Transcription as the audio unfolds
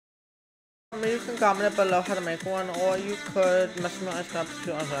You can comment below how to make one, or you could message me on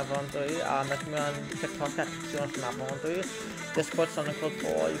Instagram on Snap1 3, message me on TikTok at Snap1 3, Discord Sonic Code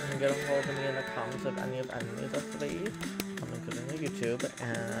 4. You can get a hold of me in the comments of any of the three. I'm including the YouTube,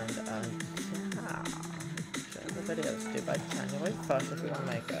 and yeah, share the videos due by January 1st if you want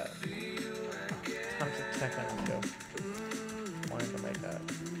to make it. Time to check on YouTube. Wanting to make it.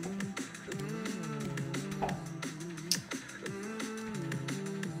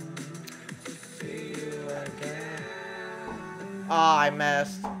 Oh, I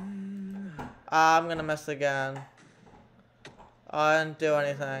missed. I'm gonna miss again. Oh, I didn't do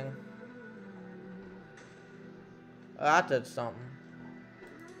anything. Oh, that did something.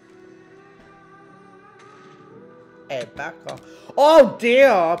 Hey, back off. Oh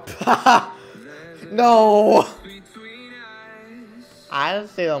dear! No! I didn't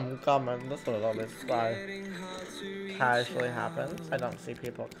see them coming. This was always casually happens. I don't see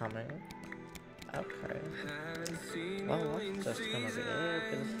people coming. Okay. Well, what's this gonna be?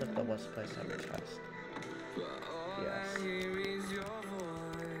 This is the worst place ever trust. Yes.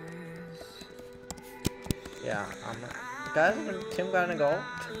 Yeah, guys, team gonna go.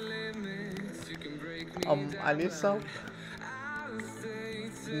 I need some.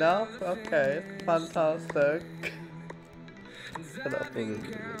 No? Okay. Fantastic. I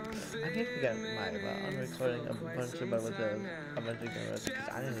need to get my I'm recording a bunch of videos, a bunch of videos, because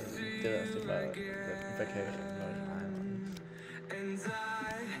I didn't do this about vacation Northern Islands.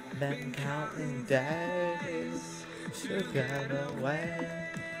 Been counting days to get away,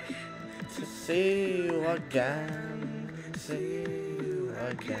 to see you again,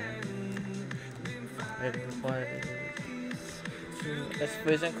 It's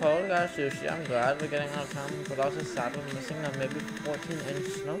freezing cold, got sushi. I'm glad we're getting out of town, but also sad we're missing a maybe 14-inch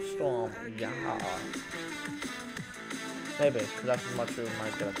snowstorm. Yeah. Maybe, because that's much we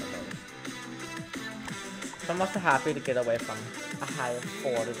might get up the most. So I'm also happy to get away from a high of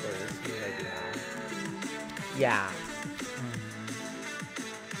 4 degrees maybe now. Yeah.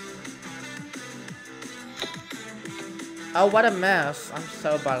 Oh, what a mess. I'm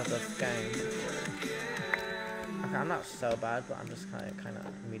so bad at this game. Okay, I'm not so bad, but I'm just kind of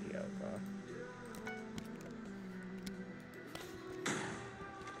mediocre.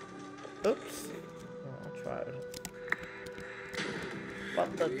 Oops. Oh, I tried. But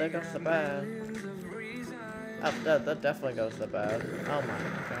there goes the bed. Oh, that definitely goes to bed. Oh my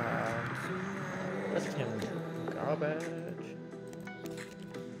god. This team's garbage.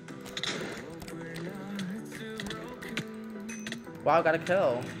 Wow, I got a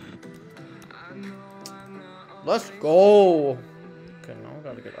kill. Let's go! Okay, now I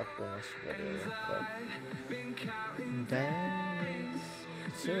gotta get up on this video. Dance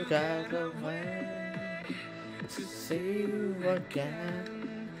together away to see you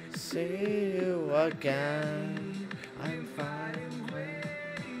again, I'm fine with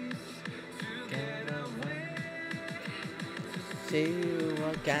get away, see you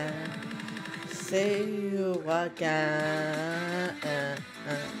again,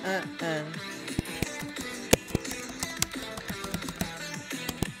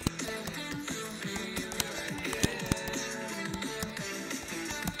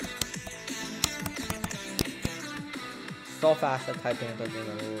 So fast at typing it doesn't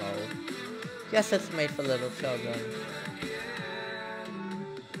even load. Yes, it's made for little children.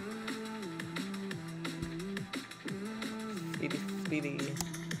 Speedy.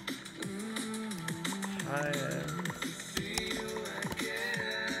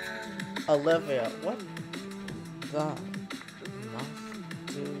 Olivia, what the must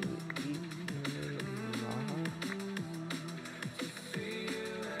do eat me mom?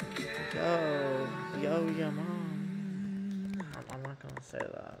 Yo, your mom. I'm not gonna say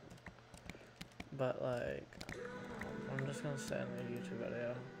that, but like, I'm just gonna say in the YouTube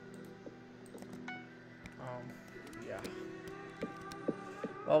video. Yeah.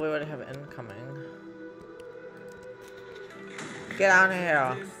 Well, we already have incoming. Get out of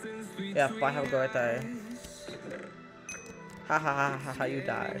here. Yeah, bye, have a great day. Ha, you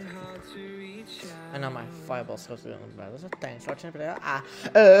died. I know my fireball's supposed to be on the bed. That's a thanks for watching the video. I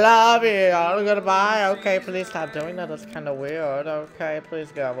love you. Goodbye. Okay, please stop doing that. That's kind of weird. Okay,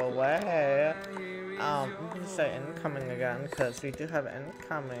 please go away. I'm gonna say incoming again because we do have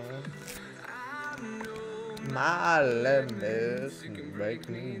incoming. My limits break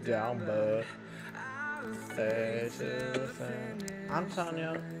me down, but I'm telling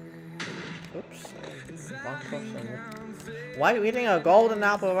you. Oops. Why are you eating a golden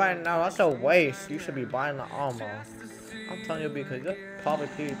apple right now? That's a waste. You should be buying the armor. I'm telling you because your public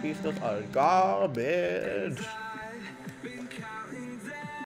PvP skills are garbage.